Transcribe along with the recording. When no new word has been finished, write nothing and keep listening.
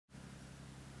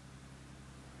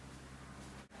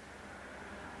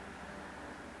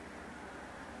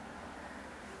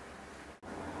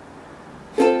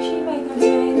She may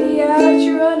contain the urge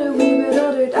to run away, but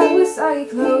ordered out with soggy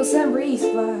clothes and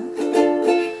breezeblocks.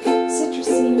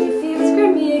 Citrusy feels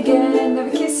grimy again.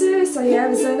 Never kiss her, so you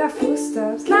ever send out full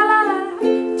stops. La la la.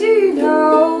 Do you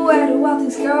know where the wild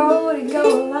things go? They go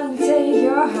along and take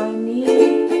your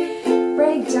honey.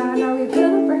 Break down, now we're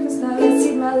building breakfast. Now let's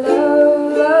eat my low,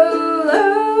 low,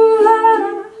 low, la la.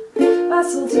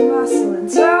 Muscle to muscle and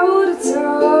toe to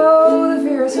toe. The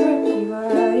fear is gripping,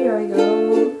 but here I go.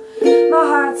 My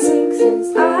heart sinks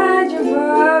as I jump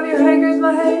up. Your hand grips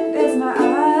my head as my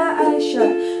eyes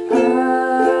shut.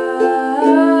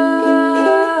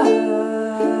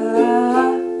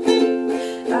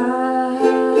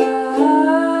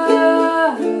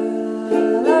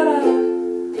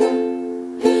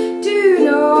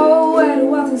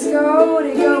 Go,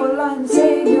 they go along and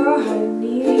take your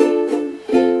honey.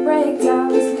 Break down,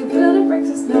 let's sleep, building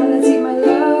breakfast now. Let's eat my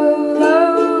low,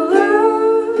 low,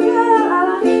 low, la la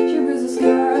la. She bruises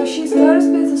her, she's got her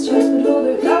spits and stress, but hold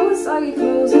her down with soggy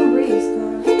clothes and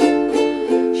breezeblocks.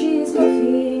 She's my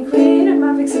feeding queen and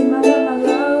my fixing, my love, my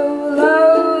low,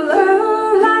 low,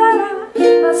 low, la la la.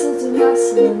 Muscle to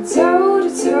muscle and toe to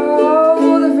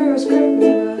toe. The fear is gripping,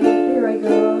 but here I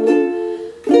go.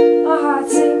 My heart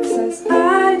sinks as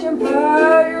I jump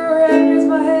out. Your hand is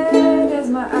my head as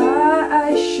my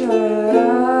eyes shut.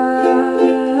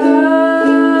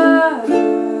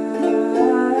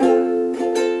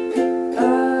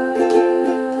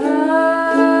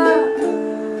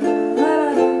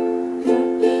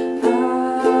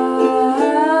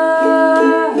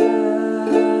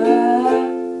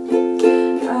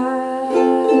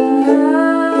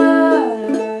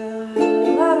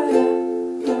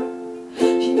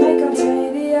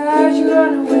 You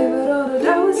run away, but all the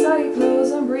down with soggy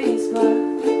clothes and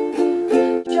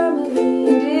breezeblocks. Germany,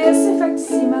 disinfect to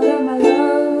see my low,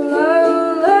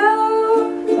 low,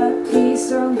 low. But please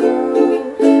don't go.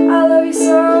 I love you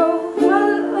so, my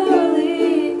lovely.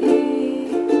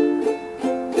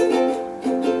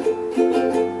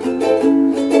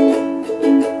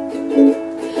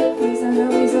 Please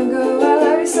don't go. I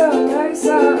love you so, I love you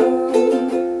so.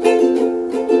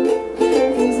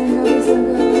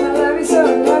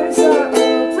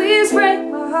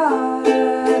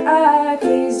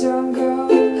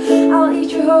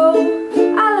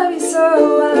 I love you so,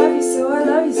 I love you so, I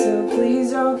love you so,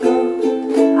 please don't go.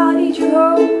 I'll eat you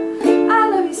whole. I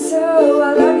love you so,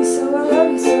 I love you so, I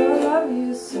love you so, I love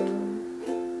you so.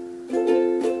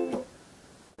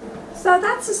 So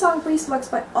that's the song Breezeblocks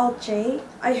by Alt J.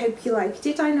 I hope you liked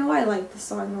it. I know I like the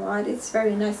song a lot. It's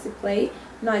very nice to play.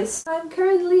 Nice. I'm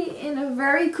currently in a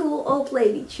very cool old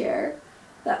lady chair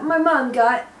that my mom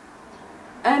got.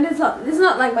 And it's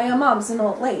not like my mom's an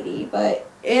old lady, but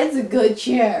it's a good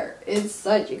chair. It's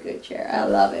such a good chair. I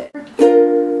love it.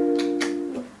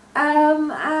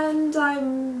 And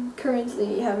I'm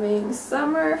currently having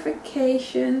summer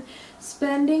vacation,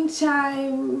 spending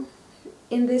time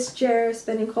in this chair,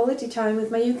 spending quality time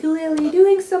with my ukulele,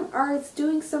 doing some arts,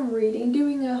 doing some reading,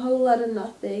 doing a whole lot of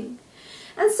nothing.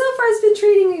 And so far it's been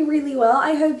treating me really well.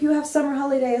 I hope you have summer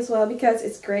holiday as well, because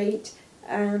it's great.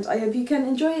 And I hope you can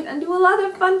enjoy it and do a lot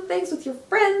of fun things with your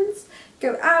friends.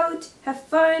 Go out, have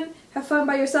fun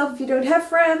by yourself if you don't have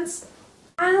friends.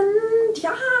 And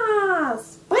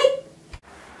yes, bye!